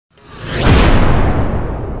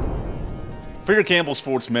For your Campbell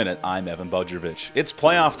Sports Minute, I'm Evan Budjevich. It's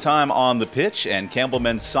playoff time on the pitch, and Campbell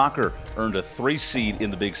men's soccer earned a 3 seed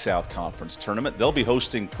in the Big South Conference tournament. They'll be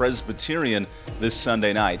hosting Presbyterian this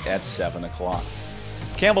Sunday night at 7 o'clock.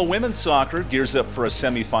 Campbell women's soccer gears up for a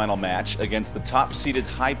semifinal match against the top-seeded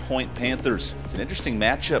High Point Panthers. It's an interesting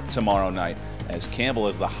matchup tomorrow night, as Campbell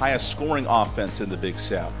is the highest scoring offense in the Big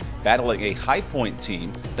South, battling a High Point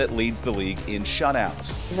team that leads the league in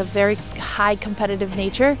shutouts. We have a very high competitive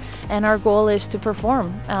nature, and our goal is to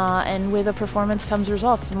perform. And with a performance comes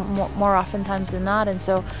results more oftentimes than not. And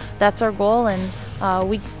so that's our goal, and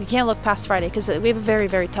we can't look past Friday because we have a very,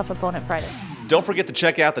 very tough opponent Friday. Don't forget to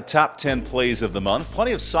check out the top 10 plays of the month.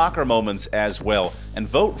 Plenty of soccer moments as well. And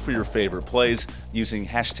vote for your favorite plays using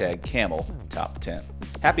 #CamelTop10.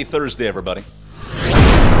 Happy Thursday, everybody.